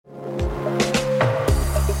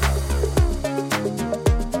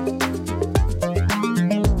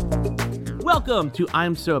Welcome to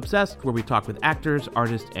I'm So Obsessed, where we talk with actors,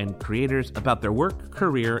 artists, and creators about their work,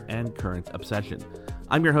 career, and current obsession.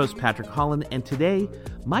 I'm your host, Patrick Holland, and today,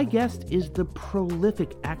 my guest is the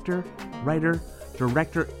prolific actor, writer,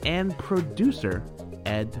 director, and producer,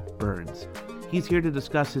 Ed Burns. He's here to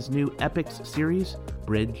discuss his new Epix series,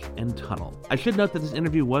 Bridge and Tunnel. I should note that this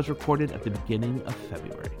interview was recorded at the beginning of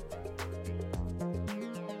February.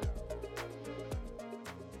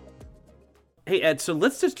 Hey, Ed, so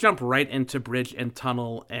let's just jump right into Bridge and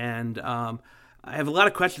Tunnel. And I have a lot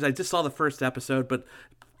of questions. I just saw the first episode, but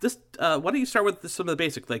why don't you start with some of the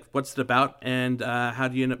basics, like what's it about and how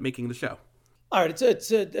do you end up making the show? All right,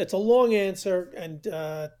 it's a long answer, and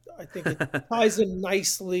I think it ties in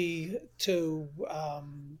nicely to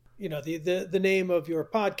the name of your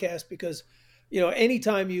podcast, because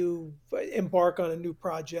anytime you embark on a new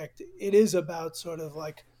project, it is about sort of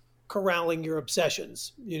like corralling your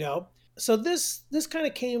obsessions, So this kind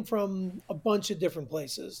of came from a bunch of different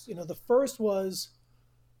places. The first was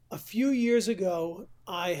a few years ago.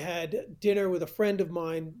 I had dinner with a friend of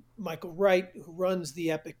mine, Michael Wright, who runs the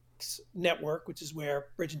Epix network, which is where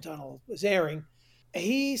Bridge and Tunnel is airing.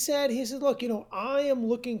 He said, look, I am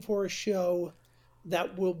looking for a show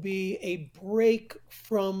that will be a break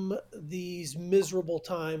from these miserable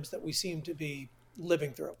times that we seem to be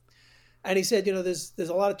living through. And he said, there's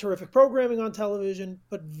a lot of terrific programming on television,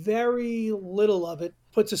 but very little of it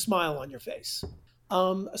puts a smile on your face.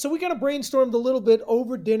 So we kind of brainstormed a little bit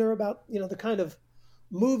over dinner about, the kind of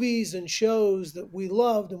movies and shows that we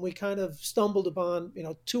loved. And we kind of stumbled upon,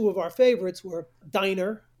 two of our favorites were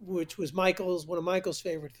Diner, which was one of Michael's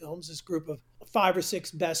favorite films, this group of 5 or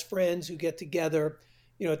 6 best friends who get together,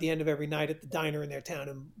 at the end of every night at the diner in their town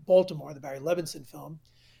in Baltimore, the Barry Levinson film.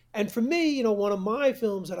 And for me, one of my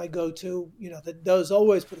films that I go to, that does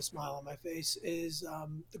always put a smile on my face is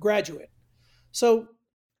The Graduate. So,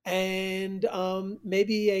 and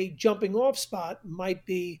maybe a jumping off spot might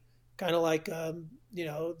be kind of like,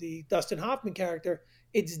 the Dustin Hoffman character.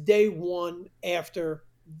 It's day one after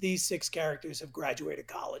these 6 characters have graduated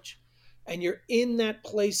college. And you're in that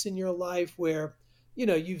place in your life where,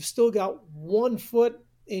 you've still got one foot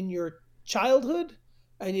in your childhood,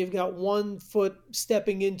 and you've got one foot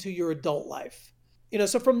stepping into your adult life.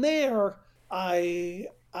 So from there, I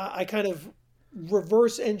kind of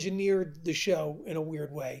reverse engineered the show in a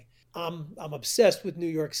weird way. I'm obsessed with New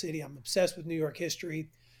York City. I'm obsessed with New York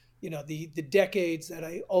history. The decades that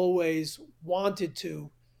I always wanted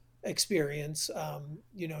to experience.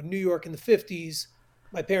 New York in the 50s.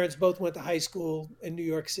 My parents both went to high school in New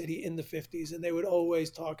York City in the 50s, and they would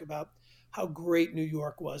always talk about how great New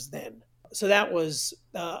York was then. So that was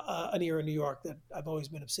an era in New York that I've always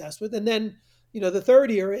been obsessed with. And then, the third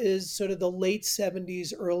era is sort of the late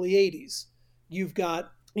 70s, early 80s. You've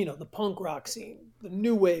got, the punk rock scene, the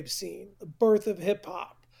new wave scene, the birth of hip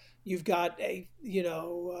hop. You've got a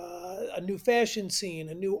new fashion scene,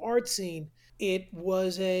 a new art scene. It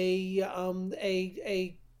was a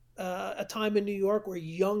time in New York where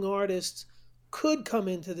young artists could come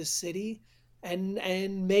into the city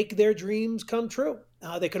and make their dreams come true.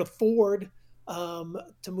 They could afford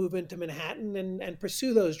to move into Manhattan and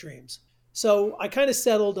pursue those dreams. So I kind of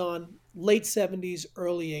settled on late 70s,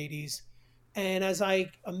 early 80s. And as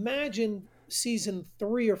I imagined season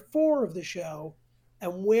 3 or 4 of the show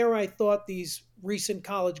and where I thought these recent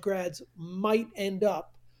college grads might end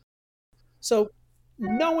up. So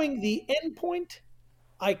knowing the end point,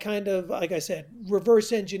 I kind of, like I said,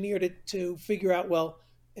 reverse engineered it to figure out, well,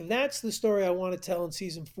 if that's the story I want to tell in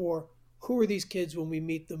season 4, who are these kids when we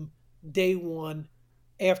meet them day one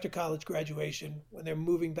after college graduation, when they're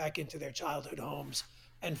moving back into their childhood homes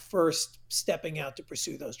and first stepping out to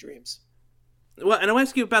pursue those dreams? Well, and I want to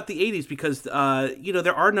ask you about the 80s because, there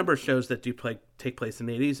are a number of shows that do take place in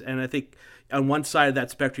the 80s. And I think on one side of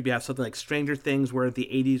that spectrum, you have something like Stranger Things, where the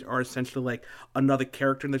 80s are essentially like another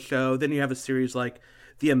character in the show. Then you have a series like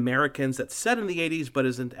The Americans that's set in the 80s but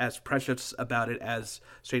isn't as precious about it as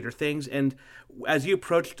Stranger Things. And as you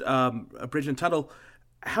approached Bridge and Tunnel,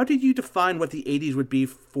 how did you define what the 80s would be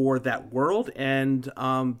for that world? And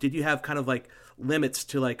did you have kind of like limits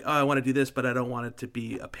to like, oh, I want to do this, but I don't want it to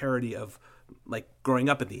be a parody of like growing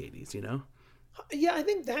up in the 80s, Yeah, I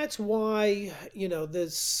think that's why,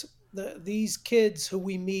 these kids who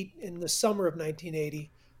we meet in the summer of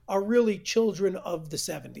 1980 are really children of the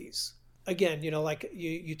 70s. Again, like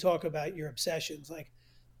you talk about your obsessions. Like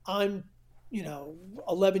I'm,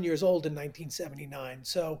 11 years old in 1979.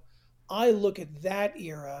 So I look at that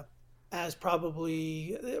era as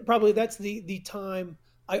probably that's the time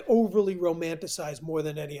I overly romanticize more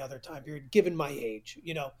than any other time period, given my age.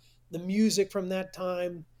 The music from that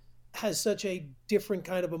time has such a different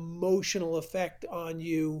kind of emotional effect on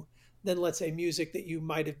you than, let's say, music that you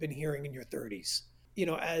might have been hearing in your 30s.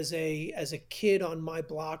 As a kid on my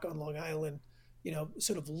block on Long Island,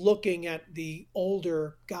 sort of looking at the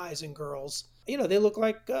older guys and girls, they look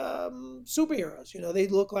like superheroes. They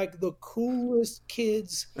look like the coolest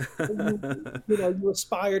kids that you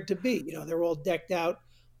aspired to be. They're all decked out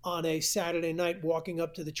on a Saturday night, walking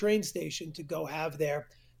up to the train station to go have their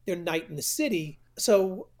night in the city.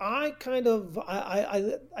 So I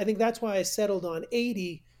think that's why I settled on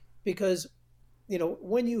 80, because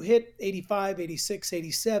when you hit 85, 86,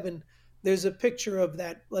 87, there's a picture of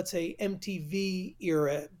that, let's say, MTV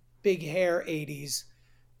era, big hair 80s,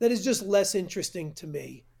 that is just less interesting to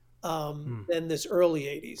me than this early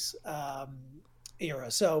 80s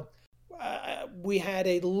era. So we had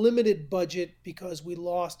a limited budget because we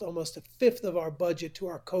lost almost a fifth of our budget to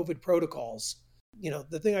our COVID protocols.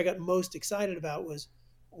 The thing I got most excited about was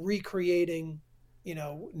recreating,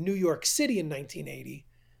 New York City in 1980.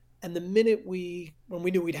 And the minute when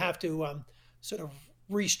we knew we'd have to sort of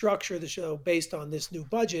restructure the show based on this new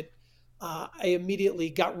budget, I immediately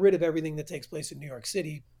got rid of everything that takes place in New York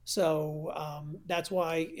City. So that's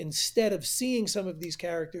why, instead of seeing some of these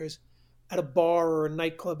characters at a bar or a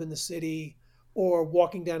nightclub in the city, or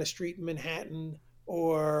walking down a street in Manhattan,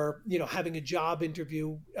 or having a job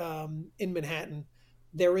interview in Manhattan,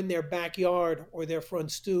 they're in their backyard or their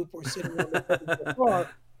front stoop or sitting on the car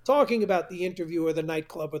talking about the interview or the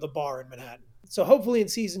nightclub or the bar in Manhattan. So hopefully in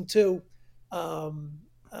season 2,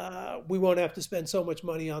 we won't have to spend so much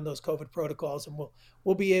money on those COVID protocols, and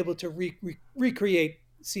we'll be able to recreate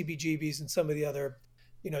CBGBs and some of the other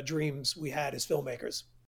dreams we had as filmmakers.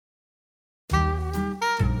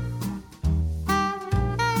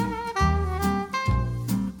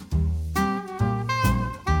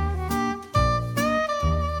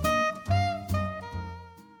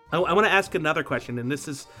 I want to ask another question, and this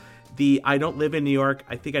is I don't live in New York.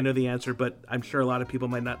 I think I know the answer, but I'm sure a lot of people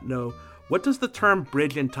might not know. What does the term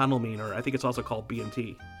bridge and tunnel mean? Or I think it's also called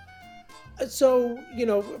B&T. So,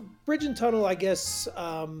 bridge and tunnel, I guess,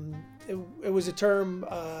 it was a term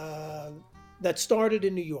that started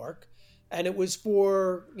in New York, and it was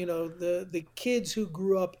for, the kids who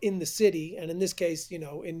grew up in the city. And in this case,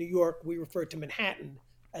 in New York, we refer to Manhattan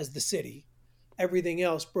as the city. Everything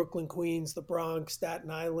else, Brooklyn, Queens, the Bronx, Staten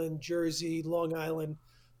Island, Jersey, Long Island,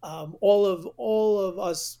 all of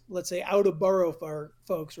us, let's say, out of borough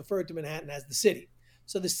folks, referred to Manhattan as the city.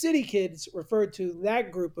 So the city kids referred to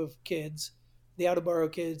that group of kids, the out of borough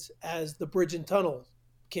kids, as the bridge and tunnel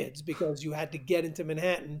kids, because you had to get into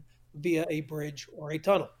Manhattan via a bridge or a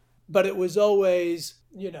tunnel. But it was always,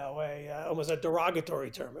 almost a derogatory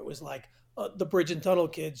term. It was like, the bridge and tunnel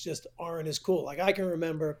kids just aren't as cool. Like, I can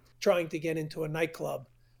remember trying to get into a nightclub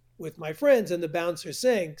with my friends and the bouncer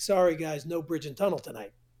saying, "Sorry guys, no bridge and tunnel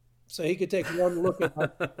tonight." So he could take one look at our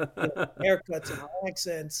haircuts and our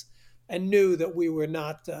accents and knew that we were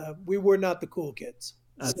not the cool kids.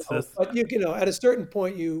 But at a certain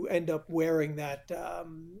point, you end up wearing that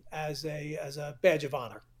as a badge of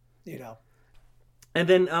honor. And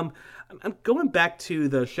then I'm going back to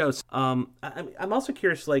the shows. I'm also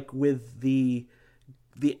curious, like, with the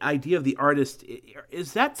idea of the artist,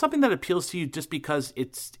 is that something that appeals to you just because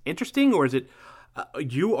it's interesting, or is it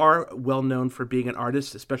you are well known for being an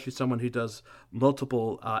artist, especially someone who does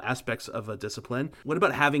multiple aspects of a discipline? What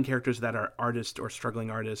about having characters that are artists or struggling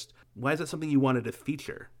artists? Why is that something you wanted to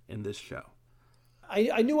feature in this show?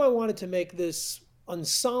 I knew I wanted to make this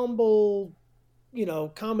ensemble,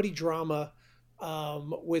 comedy drama.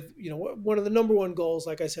 With one of the number one goals,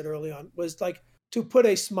 like I said early on, was like to put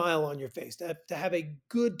a smile on your face, to have a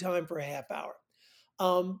good time for a half hour.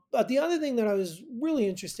 But the other thing that I was really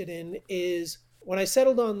interested in is when I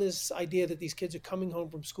settled on this idea that these kids are coming home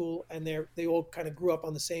from school and they all kind of grew up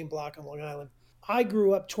on the same block on Long Island. I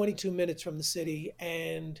grew up 22 minutes from the city,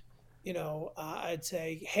 and I'd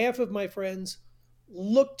say half of my friends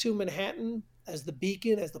looked to Manhattan as the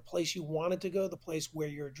beacon, as the place you wanted to go, the place where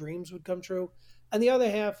your dreams would come true. And the other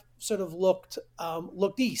half sort of looked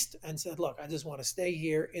east and said, "Look, I just want to stay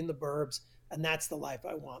here in the burbs, and that's the life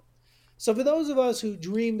I want." So for those of us who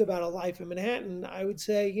dreamed about a life in Manhattan, I would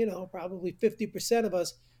say, probably 50% of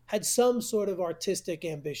us had some sort of artistic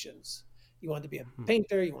ambitions. You want to be a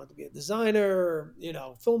painter, you want to be a designer,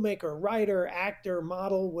 filmmaker, writer, actor,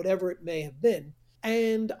 model, whatever it may have been.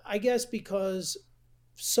 And I guess because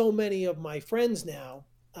so many of my friends now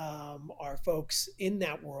are folks in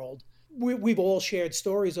that world, we've all shared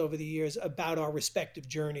stories over the years about our respective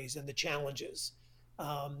journeys and the challenges.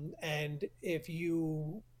 And if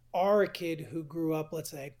you are a kid who grew up, let's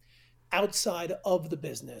say, outside of the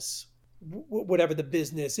business, whatever the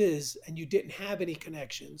business is, and you didn't have any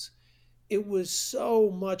connections, it was so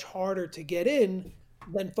much harder to get in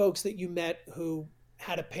than folks that you met who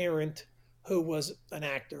had a parent who was an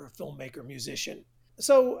actor, a filmmaker, musician.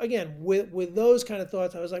 So again, with those kind of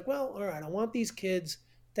thoughts, I was like, well, all right, I want these kids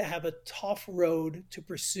to have a tough road to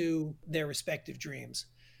pursue their respective dreams.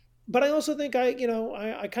 But I also think I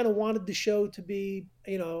kind of wanted the show to be,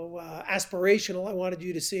 aspirational. I wanted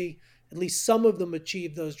you to see at least some of them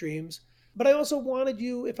achieve those dreams. But I also wanted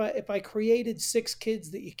you, if I created 6 kids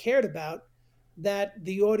that you cared about, that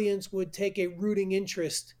the audience would take a rooting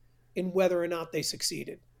interest in whether or not they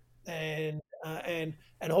succeeded, and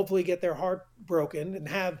hopefully get their heart broken and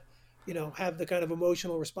have the kind of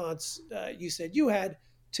emotional response you said you had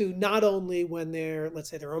to not only when their, let's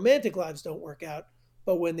say, their romantic lives don't work out,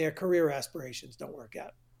 but when their career aspirations don't work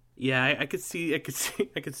out. Yeah, I could see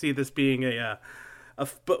this being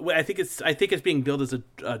but I think it's being billed as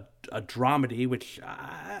a dramedy, which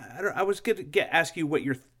I was going to ask you what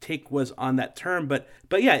your take was on that term, but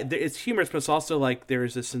yeah, it's humorous, but it's also like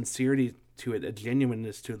there's a sincerity to it, a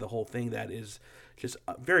genuineness to the whole thing that is just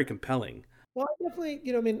very compelling. Well, I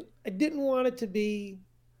definitely, I didn't want it to be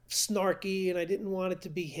snarky, and I didn't want it to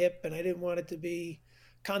be hip, and I didn't want it to be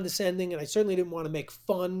condescending, and I certainly didn't want to make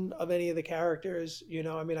fun of any of the characters.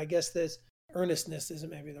 I guess this earnestness isn't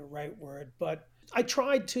maybe the right word, but I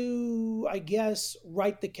tried to, I guess,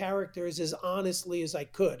 write the characters as honestly as I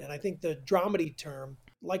could. And I think the dramedy term,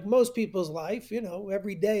 like most people's life,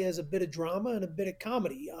 every day has a bit of drama and a bit of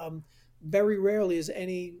comedy. Very rarely is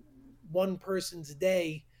any one person's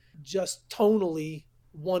day just tonally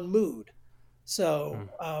one mood. So,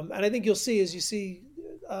 and I think you'll see as you see,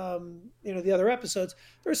 the other episodes,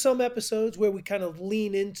 there are some episodes where we kind of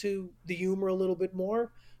lean into the humor a little bit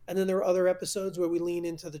more. And then there are other episodes where we lean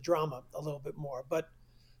into the drama a little bit more. But,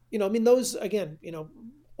 those, again,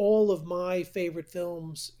 all of my favorite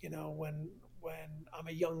films, when I'm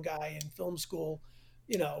a young guy in film school,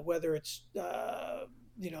 whether it's, the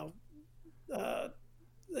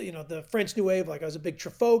French New Wave, like I was a big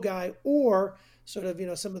Truffaut guy, or sort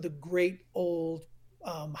of, some of the great old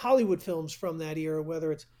Hollywood films from that era,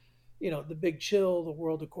 whether it's, The Big Chill, The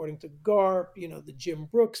World According to Garp, the Jim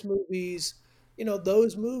Brooks movies,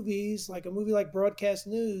 those movies, like a movie like Broadcast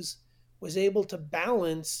News, was able to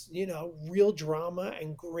balance, real drama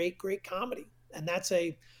and great, great comedy. And that's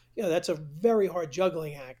a very hard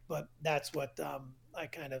juggling act, but that's what I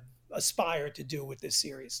kind of aspire to do with this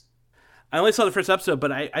series. I only saw the first episode,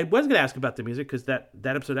 but I was going to ask about the music because that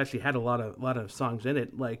episode actually had a lot of songs in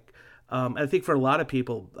it. Like, I think for a lot of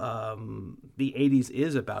people, the '80s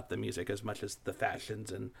is about the music as much as the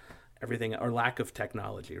fashions and everything, or lack of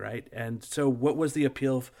technology, right? And so, what was the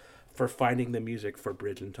appeal for finding the music for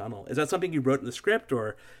Bridge and Tunnel? Is that something you wrote in the script,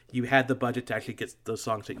 or you had the budget to actually get those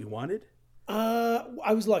songs that you wanted?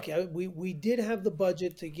 I was lucky. We did have the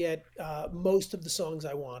budget to get most of the songs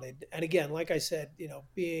I wanted. And again, like I said,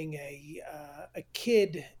 being a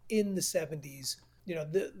kid in the '70s,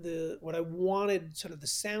 the what I wanted sort of the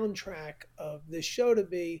soundtrack of this show to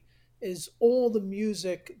be is all the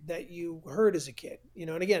music that you heard as a kid.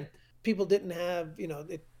 And again, people didn't have,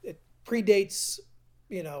 it predates,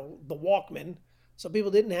 the Walkman, so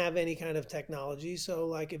people didn't have any kind of technology. So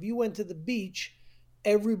like if you went to the beach,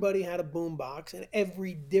 everybody had a boombox, and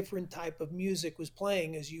every different type of music was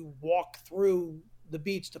playing as you walk through the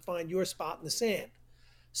beach to find your spot in the sand.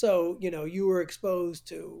 So, you were exposed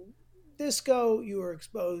to disco, you were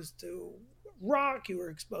exposed to rock, you were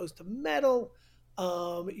exposed to metal,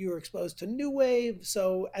 you were exposed to new wave.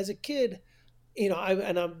 So as a kid, and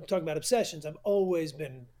I'm talking about obsessions, I've always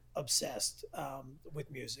been obsessed with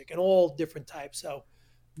music and all different types. So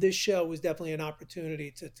this show was definitely an opportunity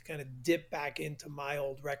to kind of dip back into my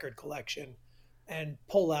old record collection and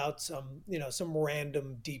pull out some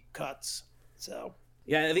random deep cuts. So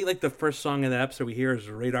yeah, I think like the first song in the episode we hear is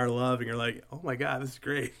Radar Love, and you're like, oh my God, this is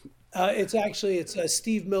great. It's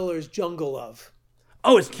Steve Miller's Jungle Love.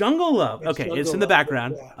 Oh, it's Jungle Love. It's okay, Jungle it's in the Love,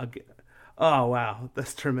 background. yeah. Okay. Oh wow,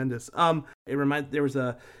 that's tremendous. There was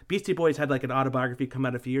a Beastie Boys had like an autobiography come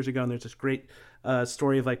out a few years ago, and there's this great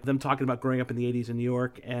story of like them talking about growing up in the '80s in New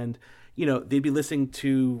York, and they'd be listening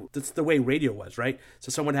to, that's the way radio was, right? So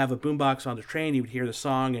someone would have a boombox on the train, you would hear the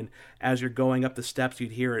song, and as you're going up the steps,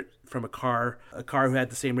 you'd hear it from a car who had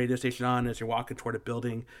the same radio station on. As you're walking toward a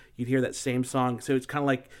building, you'd hear that same song. So it's kind of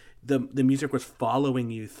like the music was following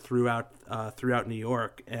you throughout New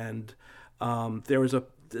York, and there was a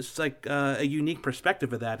unique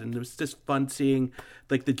perspective of that, and it was just fun seeing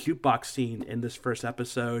like the jukebox scene in this first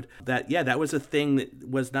episode. That was a thing that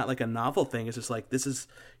was not like a novel thing. It's just like,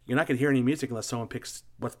 you're not gonna hear any music unless someone picks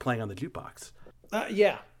what's playing on the jukebox.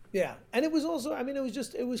 Yeah, Yeah, and it was also, I mean,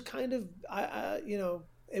 it was kind of,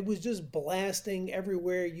 it was just blasting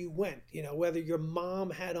everywhere you went. You know, whether your mom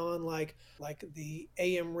had on like the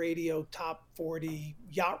AM radio top 40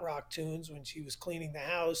 yacht rock tunes when she was cleaning the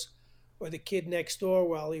house, or the kid next door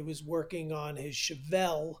while he was working on his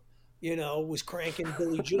Chevelle, was cranking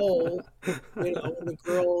Billy Joel. And the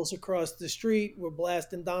girls across the street were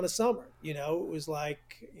blasting Donna Summer. It was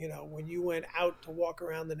like, when you went out to walk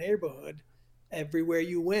around the neighborhood, everywhere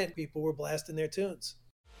you went, people were blasting their tunes.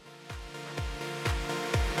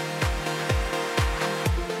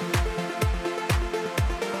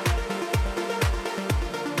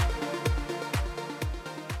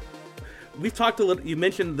 We've talked a little, you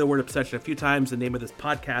mentioned the word obsession a few times. The name of this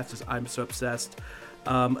podcast is I'm So Obsessed.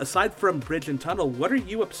 Aside from Bridge and Tunnel, what are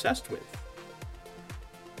you obsessed with?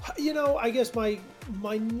 I guess my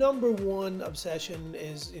number one obsession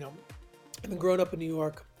is, I've been growing up in New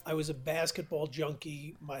York. I was a basketball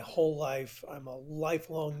junkie my whole life. I'm a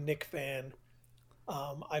lifelong Knick fan.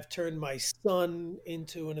 I've turned my son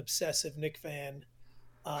into an obsessive Knick fan.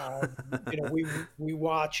 We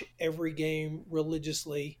watch every game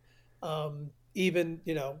religiously.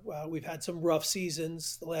 We've had some rough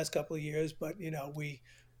seasons the last couple of years, but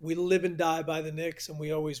we live and die by the Knicks, and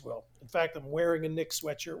we always will. In fact, I'm wearing a Knicks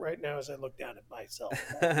sweatshirt right now as I look down at myself.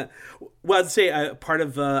 Well, I'd say part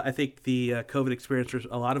of I think the COVID experience,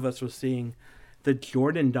 a lot of us was seeing the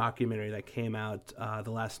Jordan documentary that came out, The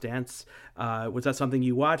Last Dance. Was that something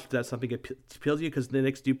you watched? Was that something that appealed to you? Because the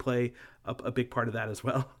Knicks do play a big part of that as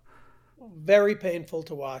well. Very painful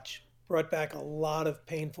to watch. Brought back a lot of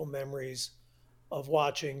painful memories of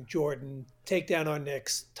watching Jordan take down our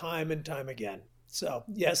Knicks time and time again. So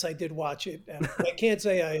yes, I did watch it, and I can't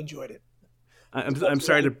say I enjoyed it. I'm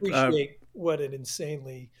sorry to appreciate what an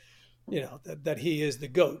insanely, that he is the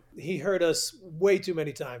GOAT. He hurt us way too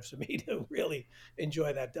many times for me to really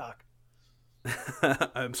enjoy that doc.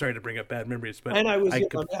 I'm sorry to bring up bad memories, but and I'm a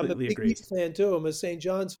completely big agree. East fan too. I'm a St.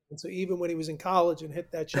 John's fan, so even when he was in college and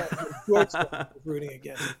hit that shot, George was rooting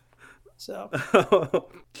against him. So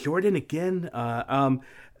Jordan again.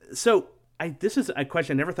 This is a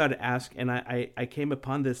question I never thought to ask, and I came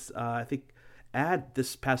upon this I think ad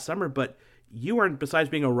this past summer. But you are, besides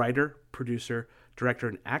being a writer, producer, director,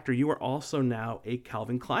 and actor, you are also now a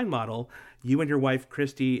Calvin Klein model. You and your wife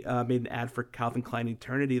Christy made an ad for Calvin Klein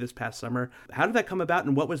Eternity this past summer. How did that come about,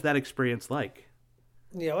 and what was that experience like?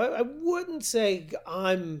 I wouldn't say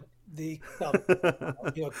I'm the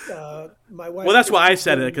my wife. Well, that's why I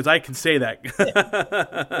said it, because I can say that.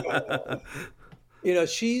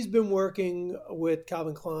 She's been working with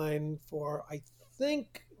Calvin Klein for, I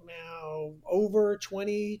think now over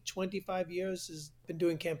 25 years, has been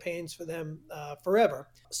doing campaigns for them forever.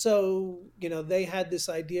 So, they had this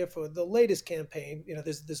idea for the latest campaign.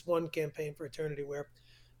 There's this one campaign for Eternity where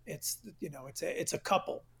it's a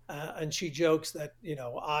couple. And she jokes that,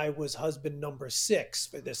 I was husband number 6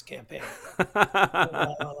 for this campaign.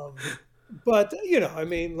 But,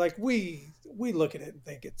 we look at it and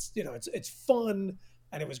think it's fun.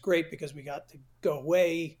 And it was great because we got to go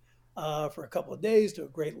away for a couple of days to a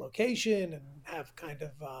great location and have kind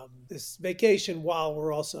of this vacation while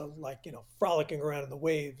we're also frolicking around in the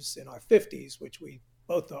waves in our 50s, which we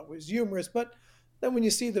both thought was humorous. But then when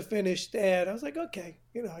you see the finished ad, I was like, okay,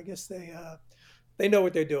 I guess they know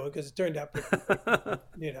what they're doing, because it turned out pretty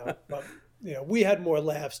good, but we had more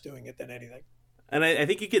laughs doing it than anything. And I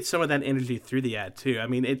think you get some of that energy through the ad too. I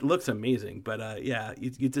mean, it looks amazing, but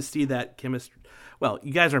you just see that chemistry. Well,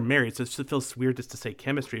 you guys are married, so it feels weird just to say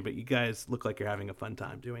chemistry, but you guys look like you're having a fun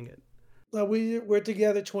time doing it. Well, we're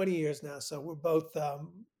together 20 years now, so we're both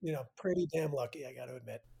pretty damn lucky, I got to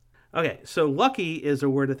admit. Okay, so lucky is a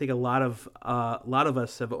word I think a lot of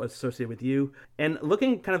us have associated with you. And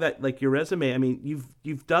looking kind of at your resume, I mean,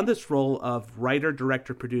 you've done this role of writer,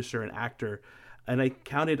 director, producer, and actor, and I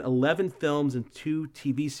counted 11 films and 2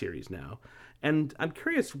 TV series now. And I'm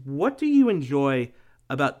curious, what do you enjoy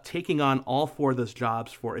about taking on all 4 of those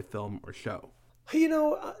jobs for a film or show?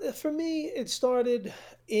 For me, it started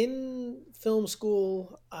in film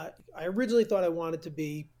school. I originally thought I wanted to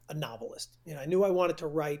be a novelist. I knew I wanted to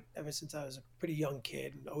write ever since I was a pretty young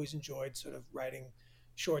kid, and always enjoyed sort of writing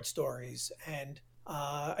short stories. And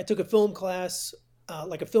I took a film class,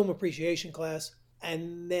 like a film appreciation class,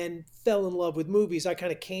 and then fell in love with movies. I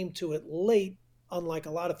kind of came to it late, unlike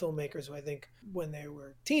a lot of filmmakers who I think when they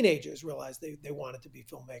were teenagers realized they wanted to be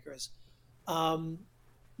filmmakers.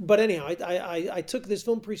 But anyhow, I took this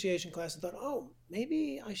film appreciation class and thought, oh,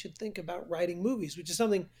 maybe I should think about writing movies, which is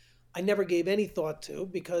something I never gave any thought to,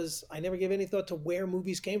 because I never gave any thought to where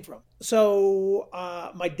movies came from. So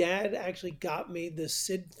my dad actually got me the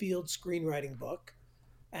Sid Field screenwriting book.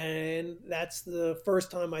 And that's the first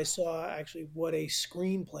time I saw actually what a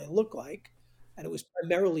screenplay looked like. And it was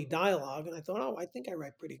primarily dialogue. And I thought, oh, I think I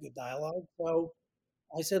write pretty good dialogue. So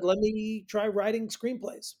I said, let me try writing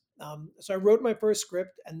screenplays. So I wrote my first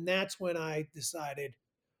script, and that's when I decided,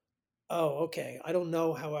 oh, okay, I don't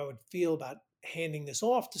know how I would feel about handing this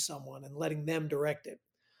off to someone and letting them direct it.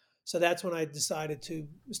 So that's when I decided to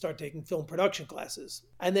start taking film production classes.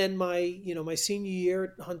 And then my senior year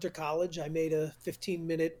at Hunter College, I made a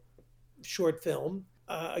 15-minute short film.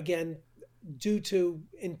 Again, due to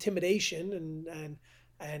intimidation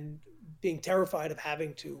and being terrified of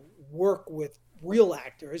having to work with real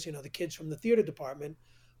actors, the kids from the theater department,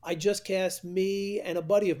 I just cast me and a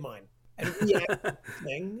buddy of mine, and we acted the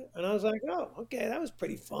thing. And I was like, oh, okay, that was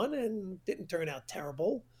pretty fun and didn't turn out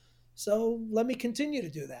terrible. So let me continue to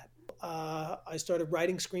do that. I started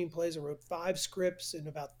writing screenplays. I wrote 5 scripts in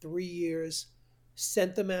about 3 years,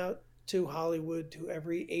 sent them out to Hollywood, to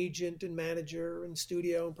every agent and manager and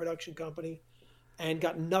studio and production company, and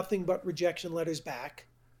got nothing but rejection letters back.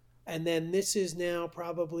 And then this is now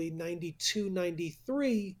probably 92,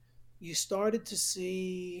 93. You started to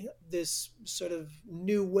see this sort of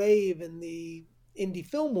new wave in the indie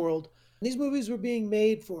film world. These movies were being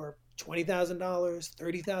made for $20,000,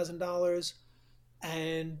 $30,000.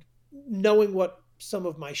 And knowing what some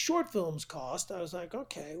of my short films cost, I was like,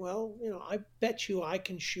 okay, well, I bet you I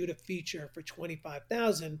can shoot a feature for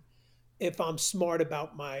 25,000 if I'm smart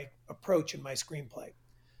about my approach and my screenplay.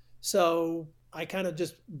 So I kind of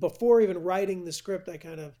just, before even writing the script, I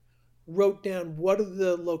kind of wrote down what are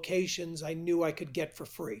the locations I knew I could get for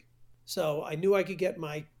free. So I knew I could get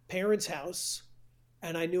my parents' house,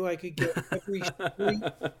 and I knew I could get every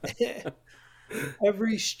street,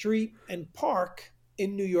 every street and park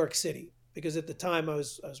in New York City, because at the time I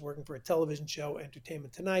was working for a television show,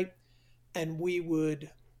 Entertainment Tonight, and we would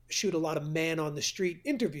shoot a lot of man on the street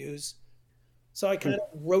interviews. So I kind of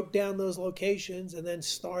wrote down those locations and then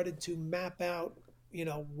started to map out,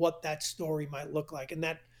 what that story might look like. And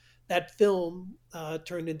that film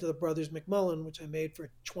turned into The Brothers McMullen, which I made for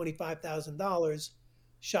 $25,000,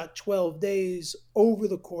 shot 12 days over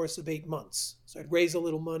the course of 8 months. So I'd raise a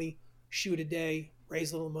little money, shoot a day,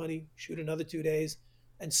 raise a little money, shoot another 2 days,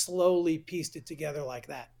 and slowly pieced it together like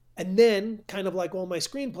that. And then, kind of like all my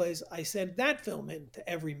screenplays, I sent that film in to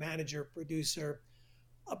every manager, producer,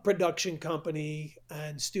 a production company,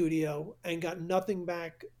 and studio, and got nothing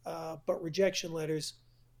back but rejection letters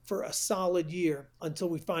for a solid year until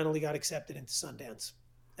we finally got accepted into Sundance.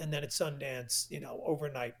 And then at Sundance,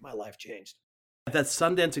 overnight, my life changed. That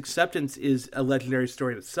Sundance acceptance is a legendary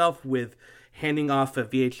story in itself, with handing off a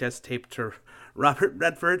VHS tape to Robert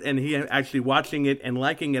Redford, and he actually watching it and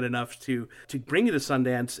liking it enough to bring it to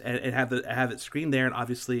Sundance and have it screened there, and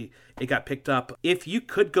obviously it got picked up. If you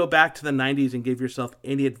could go back to the 90s and give yourself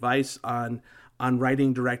any advice on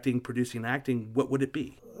writing, directing, producing, and acting, what would it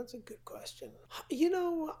be? That's a good question.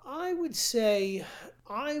 I would say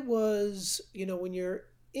I was, when you're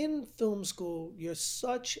in film school, you're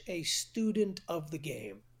such a student of the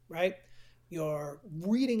game, right? You're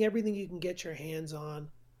reading everything you can get your hands on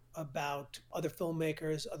about other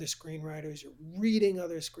filmmakers, other screenwriters. You're reading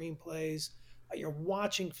other screenplays. You're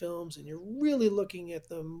watching films, and you're really looking at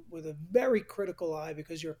them with a very critical eye,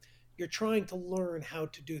 because you're trying to learn how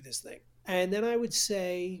to do this thing. And then I would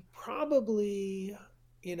say probably,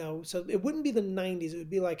 so it wouldn't be the 90s. It would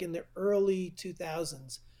be like in the early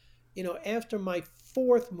 2000s. After my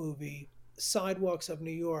fourth movie, Sidewalks of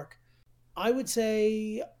New York, I would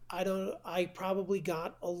say I probably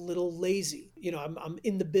got a little lazy. I'm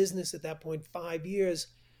in the business at that point 5 years,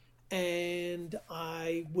 and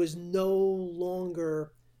I was no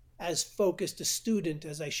longer as focused a student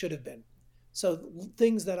as I should have been. So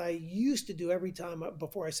things that I used to do every time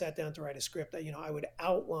before I sat down to write a script, I would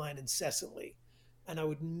outline incessantly, and I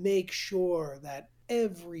would make sure that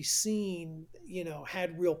every scene,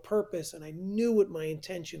 had real purpose, and I knew what my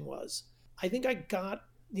intention was. I think I got,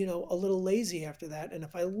 a little lazy after that. And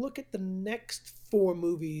if I look at the next 4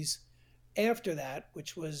 movies after that,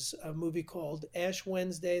 which was a movie called Ash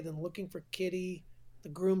Wednesday, then Looking for Kitty, The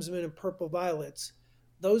Groomsmen, and Purple Violets,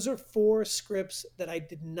 those are 4 scripts that I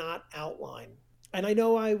did not outline. And I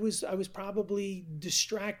know I was probably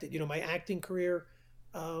distracted. My acting career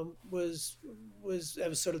that was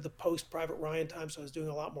sort of the post Private Ryan time, so I was doing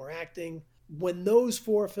a lot more acting. When those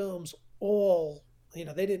 4 films all,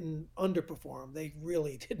 they didn't underperform. They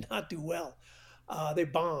really did not do well. They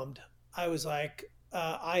bombed. I was like,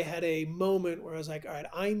 I had a moment where I was like, all right,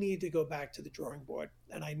 I need to go back to the drawing board,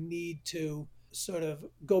 and I need to sort of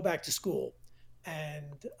go back to school.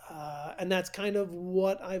 And that's kind of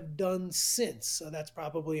what I've done since. So that's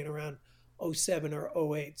probably in around '07 or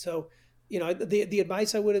 '08. So, the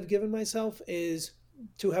advice I would have given myself is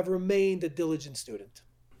to have remained a diligent student.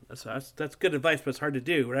 So that's good advice, but it's hard to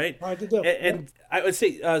do, right? Hard to do. And I would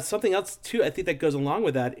say something else too. I think that goes along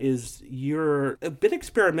with that is you're a bit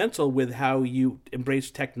experimental with how you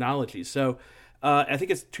embrace technology. So I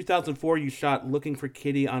think it's 2004. You shot "Looking for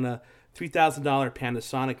Kitty" on a $3,000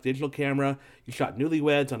 Panasonic digital camera. You shot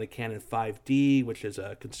 "Newlyweds" on a Canon 5D, which is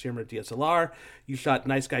a consumer DSLR. You shot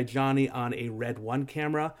 "Nice Guy Johnny" on a Red 1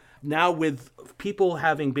 camera. Now, with people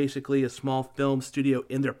having basically a small film studio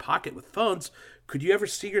in their pocket with phones, could you ever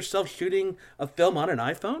see yourself shooting a film on an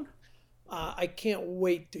iPhone? I can't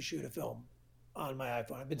wait to shoot a film on my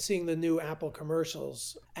iPhone. I've been seeing the new Apple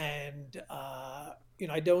commercials, and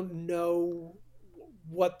I don't know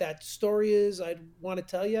what that story is I'd want to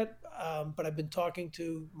tell yet, but I've been talking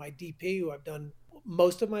to my DP, who I've done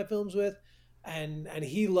most of my films with, and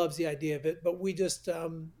he loves the idea of it. But we just,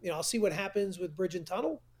 I'll see what happens with Bridge and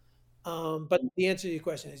Tunnel. But the answer to your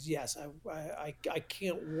question is yes. I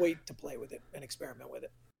can't wait to play with it and experiment with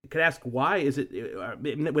it. Could I ask why? Is it,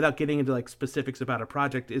 without getting into like specifics about a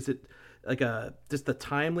project, is it like just the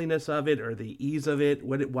timeliness of it or the ease of it?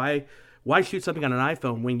 Why shoot something on an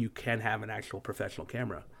iPhone when you can have an actual professional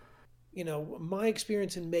camera? My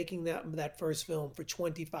experience in making that first film for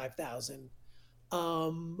 25,000,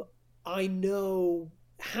 I know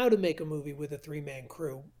how to make a movie with a 3-man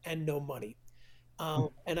crew and no money.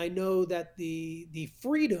 And I know that the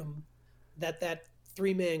freedom that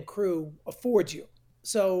 3-man crew affords you.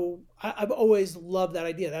 So I've always loved that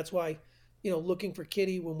idea. That's why, Looking for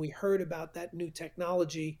Kitty, when we heard about that new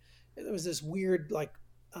technology, there was this weird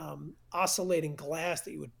oscillating glass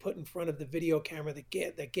that you would put in front of the video camera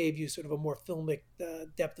that gave you sort of a more filmic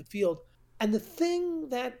depth of field. And the thing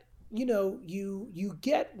that you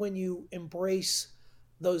get when you embrace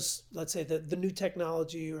those, let's say the new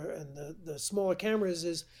technology and the smaller cameras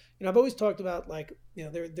is, I've always talked about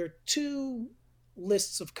there are two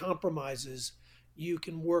lists of compromises you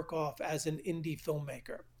can work off as an indie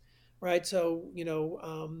filmmaker, right? So,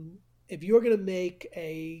 if you're going to make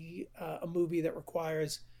a movie that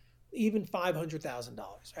requires even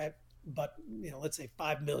 $500,000, right? But, let's say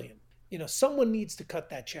 5 million, someone needs to cut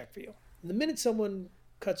that check for you. And the minute someone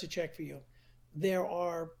cuts a check for you, there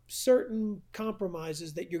are certain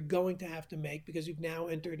compromises that you're going to have to make because you've now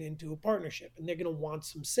entered into a partnership, and they're going to want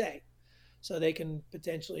some say. So they can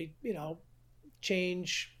potentially,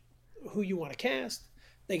 change who you want to cast.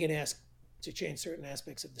 They can ask to change certain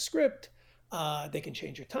aspects of the script. They can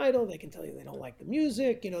change your title. They can tell you they don't like the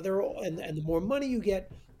music. They're all, and the more money you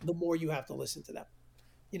get, the more you have to listen to them.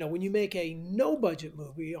 When you make a no budget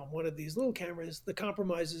movie on one of these little cameras, the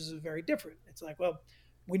compromises are very different. It's like, well,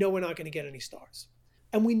 we know we're not going to get any stars.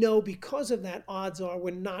 And we know because of that, odds are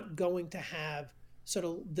we're not going to have sort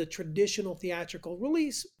of the traditional theatrical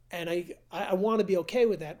release. And I want to be okay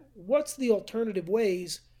with that. What's the alternative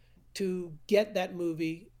ways to get that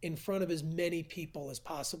movie in front of as many people as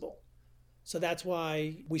possible? So that's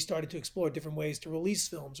why we started to explore different ways to release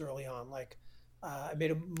films early on. I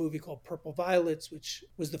made a movie called Purple Violets, which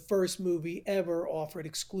was the first movie ever offered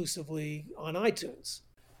exclusively on iTunes.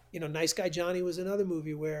 Nice Guy Johnny was another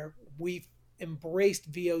movie where we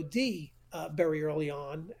embraced VOD very early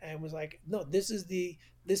on and was like, no, this is the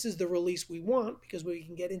release we want because we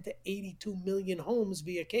can get into 82 million homes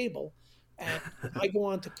via cable. And if I go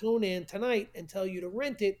on to Conan tonight and tell you to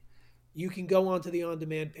rent it, you can go onto the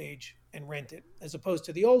on-demand page and rent it. As opposed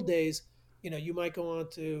to the old days, you might go on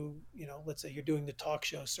to, let's say you're doing the talk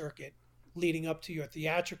show circuit leading up to your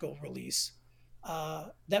theatrical release.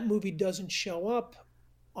 That movie doesn't show up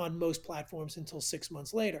on most platforms until 6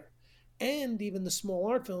 months later. And even the small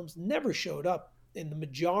art films never showed up in the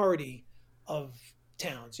majority of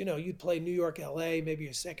towns. You'd play New York, LA, maybe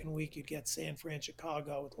your second week you'd get San Fran,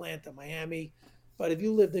 Chicago, Atlanta, Miami. But if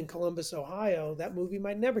you lived in Columbus, Ohio, that movie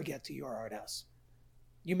might never get to your art house.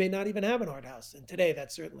 You may not even have an art house. And today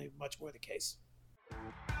that's certainly much more the case.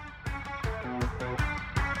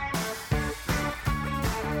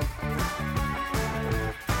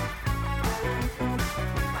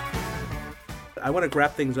 I want to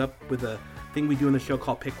wrap things up with a thing we do in the show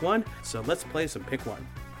called Pick One. So let's play some Pick One.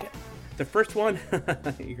 The first one, you're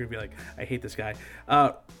going to be like, I hate this guy.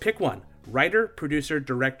 Pick one: writer, producer,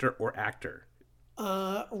 director, or actor.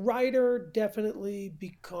 Writer, definitely,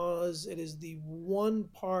 because it is the one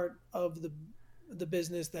part of the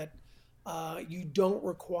business that you don't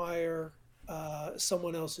require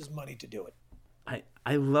someone else's money to do it.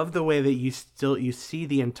 I love the way that you see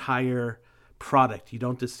the entire product. You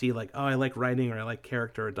don't just see like, oh, I like writing or I like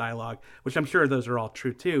character or dialogue, which I'm sure those are all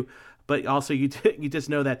true too. but also you just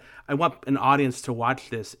know that I want an audience to watch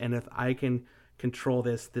this, and if I can control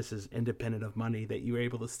this is independent of money, that you were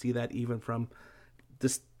able to see that even from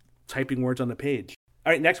just typing words on the page.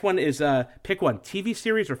 All right, next one is pick one, TV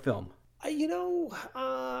series or film?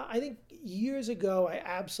 I think years ago I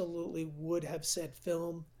absolutely would have said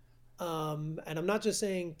film. And I'm not just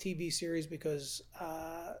saying TV series because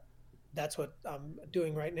that's what I'm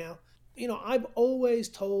doing right now. I've always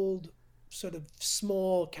told sort of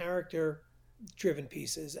small character driven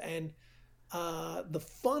pieces. And the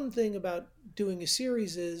fun thing about doing a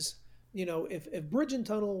series is, if Bridge and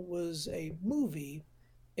Tunnel was a movie,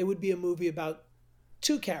 it would be a movie about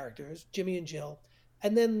two characters, Jimmy and Jill,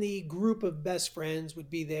 and then the group of best friends would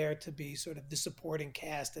be there to be sort of the supporting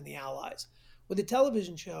cast and the allies. With a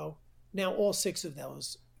television show, now all 6 of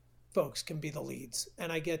those folks can be the leads,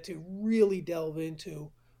 and I get to really delve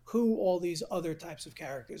into who all these other types of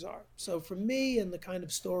characters are. So for me and the kind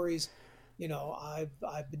of stories,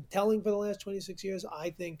 I've been telling for the last 26 years, I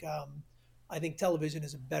think television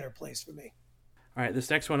is a better place for me. All right, this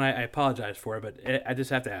next one I apologize for, but I just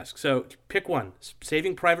have to ask. So pick one,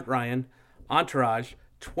 Saving Private Ryan, Entourage,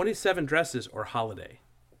 27 Dresses, or Holiday.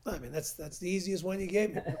 I mean, that's the easiest one you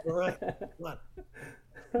gave me. Right. Come on.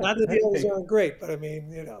 Not that the others aren't great, but I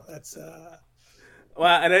mean, that's...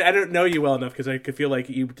 Well, and I don't know you well enough because I could feel like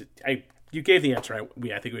you gave the answer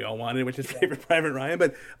I think we all wanted, which is Favorite Private Ryan.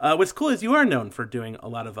 But what's cool is you are known for doing a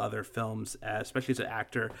lot of other films, especially as an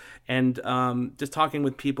actor. And just talking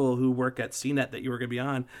with people who work at CNET that you were going to be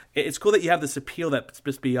on, it's cool that you have this appeal that's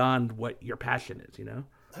just beyond what your passion is,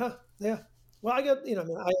 Huh, yeah. Well,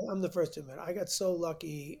 I'm the first to admit, I got so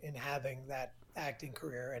lucky in having that acting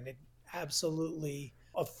career, and it absolutely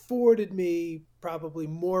afforded me probably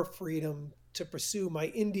more freedom to pursue my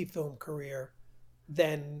indie film career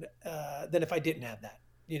than if I didn't have that.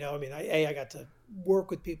 I got to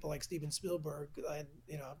work with people like Steven Spielberg, and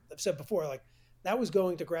I've said before, like, that was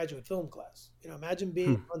going to graduate film class. Imagine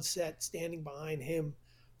being on set, standing behind him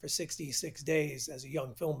for 66 days as a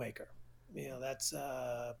young filmmaker. That's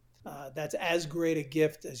as great a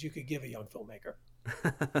gift as you could give a young filmmaker.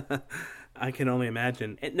 I can only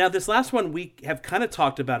imagine. Now, this last one we have kind of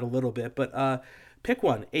talked about a little bit, but pick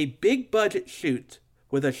one, a big budget shoot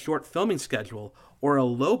with a short filming schedule or a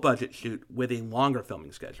low budget shoot with a longer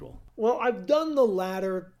filming schedule. Well, I've done the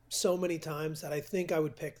latter so many times that I think I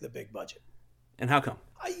would pick the big budget. And how come?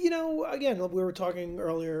 Again, we were talking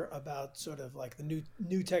earlier about sort of like the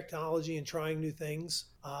new technology and trying new things.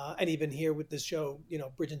 And even here with this show,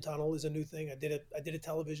 Bridge and Tunnel is a new thing. I did a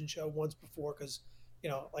television show once before because,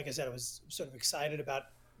 like I said, I was sort of excited about,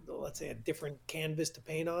 let's say, a different canvas to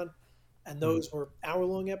paint on. And those were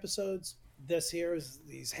hour-long episodes. This here is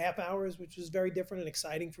these half hours, which is very different and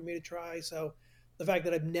exciting for me to try. So the fact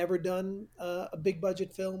that I've never done a big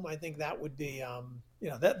budget film, I think that would be,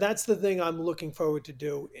 that's the thing I'm looking forward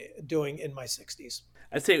to doing in my 60s.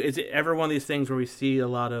 I'd say, is it ever one of these things where we see a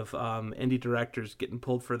lot of indie directors getting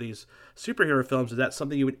pulled for these superhero films? Is that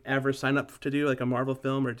something you would ever sign up to do, like a Marvel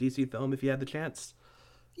film or DC film, if you had the chance?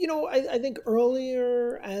 I think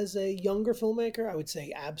earlier as a younger filmmaker, I would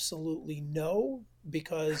say absolutely no,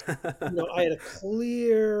 because I had a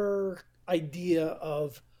clear idea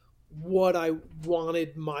of what I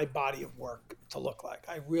wanted my body of work to look like.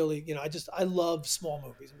 I really, I love small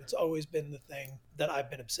movies. I mean, it's always been the thing that I've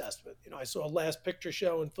been obsessed with. I saw Last Picture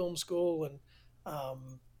Show in film school, and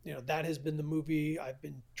that has been the movie I've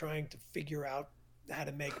been trying to figure out how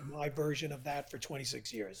to make my version of that for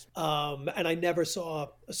 26 years. And I never saw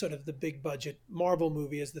sort of the big budget Marvel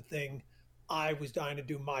movie as the thing I was dying to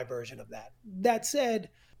do my version of that. That said,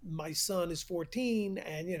 my son is 14,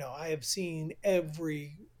 and I have seen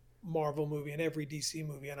every Marvel movie and every DC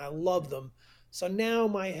movie, and I love them. So now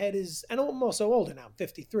my head is, and I'm also older now, I'm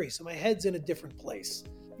 53, so my head's in a different place.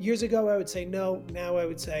 Years ago, I would say no. Now I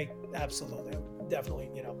would say absolutely,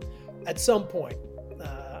 definitely, at some point,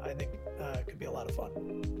 I think it could be a lot of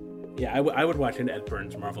fun. Yeah, I would watch an Ed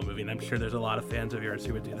Burns Marvel movie, and I'm sure there's a lot of fans of yours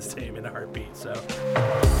who would do the same in a heartbeat, so...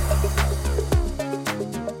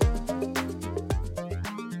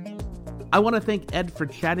 I want to thank Ed for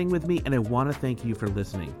chatting with me, and I want to thank you for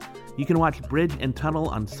listening. You can watch Bridge and Tunnel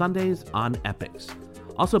on Sundays on Epix.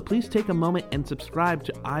 Also, please take a moment and subscribe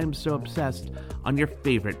to I'm So Obsessed on your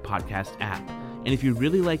favorite podcast app. And if you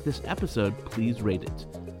really like this episode, please rate it.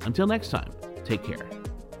 Until next time, take care.